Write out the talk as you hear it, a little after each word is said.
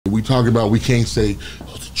we talk about, we can't say,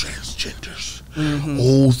 oh, the transgenders,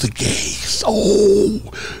 oh, the gays, oh,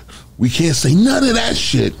 we can't say none of that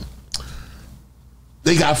shit.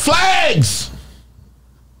 They got flags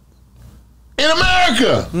in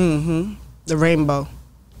America. The rainbow.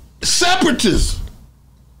 Separatists.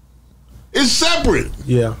 It's separate.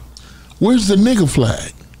 Yeah. Where's the nigga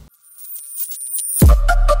flag?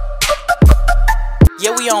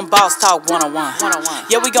 Yeah, we on Boss Talk 101.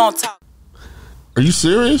 Yeah, we gonna talk. Are you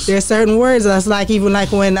serious? There's certain words that's like, even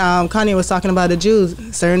like when Kanye was talking about the Jews,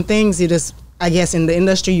 certain things you just, I guess in the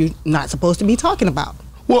industry, you're not supposed to be talking about.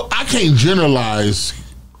 Well, I can't generalize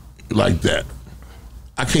like that.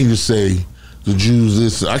 I can't just say the Jews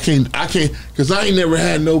this. I can't, because I ain't never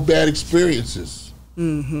had no bad experiences.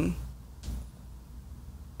 I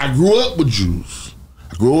grew up with Jews.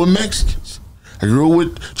 I grew up with Mexicans. I grew up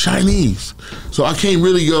with Chinese. So I can't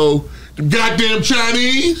really go, the goddamn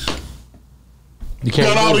Chinese. You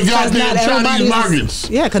can't got all the goddamn Chinese migrants.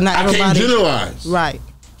 Yeah, because not everybody. I can't generalize. Right.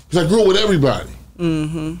 Because I grew up with everybody.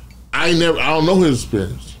 I don't know his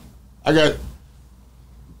experience. I got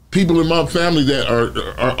people in my family that are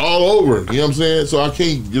all over. You know what I'm saying? So I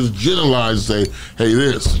can't just generalize and say, hey,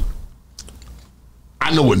 this.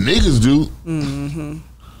 I know what niggas do.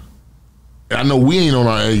 I know we ain't on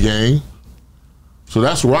our A game. So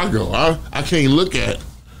that's where I go. I can't look at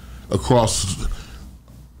across.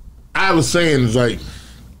 I have a saying, it's like,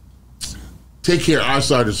 take care of our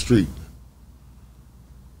side of the street.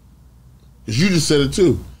 Because you just said it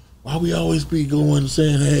too. Why we always be going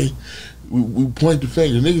saying, hey, we point the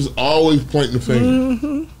finger. Niggas always pointing the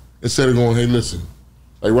finger. Instead of going, hey, listen,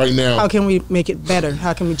 like right now. How can we make it better?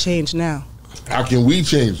 How can we change now? How can we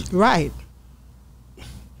change it? Right.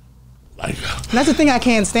 Like, that's the thing I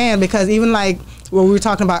can't stand, because even like what we were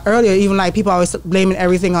talking about earlier, even like people always blaming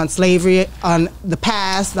everything on slavery, on the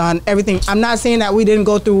past, on everything. I'm not saying that we didn't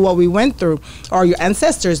go through what we went through or your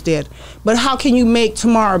ancestors did, but how can you make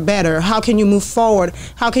tomorrow better? How can you move forward?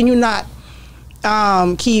 How can you not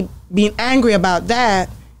keep being angry about that?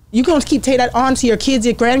 You're going to keep taking that on to your kids,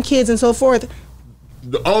 your grandkids, and so forth.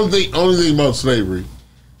 The only thing about slavery,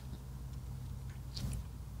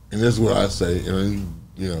 and this is what I say, and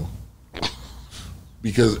you know,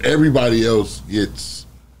 because everybody else gets,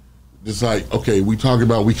 it's like, okay, we talk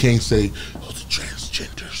about, we can't say, oh, the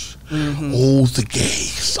transgenders, oh, the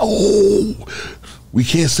gays, oh, we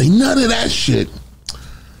can't say none of that shit.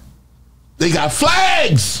 They got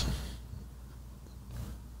flags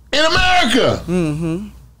in America.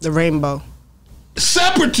 The rainbow.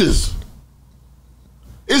 Separatists.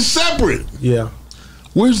 It's separate. Yeah.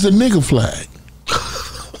 Where's the nigga flag?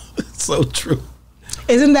 It's so true.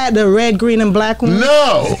 Isn't that the red, green, and black one?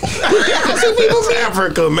 No. People's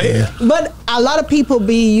Africa, man. But a lot of people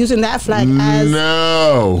be using that flag as...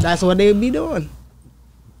 No. That's what they be doing.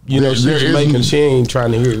 You know, she's Jamaican. She ain't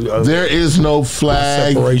trying to hear. There is no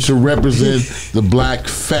flag to represent the black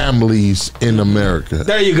families in America.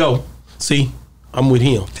 There you go. See, I'm with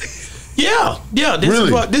him. Yeah.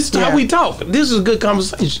 This is how we talk. This is a good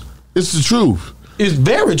conversation. It's the truth. It's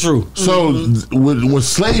very true. So with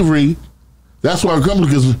slavery, that's why I'm coming,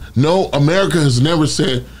 because no, America has never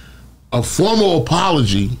said a formal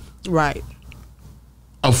apology. Right.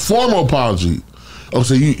 A formal apology. Oh,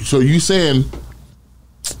 so you saying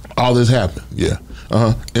all this happened? Yeah.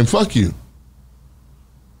 And fuck you.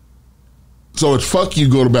 So it's fuck you.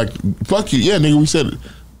 Go to back. Fuck you. Yeah, nigga. We said it.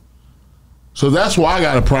 So that's why I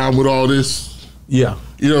got a problem with all this. Yeah.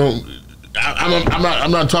 You know,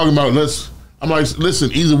 I'm not talking about I'm like,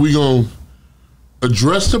 listen, either we gonna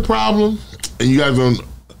address the problem and you guys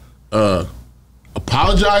gonna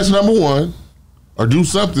apologize, number one, or do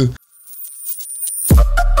something.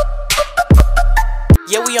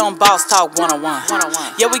 Yeah, we on Boss Talk 101.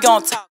 Yeah, we gonna talk.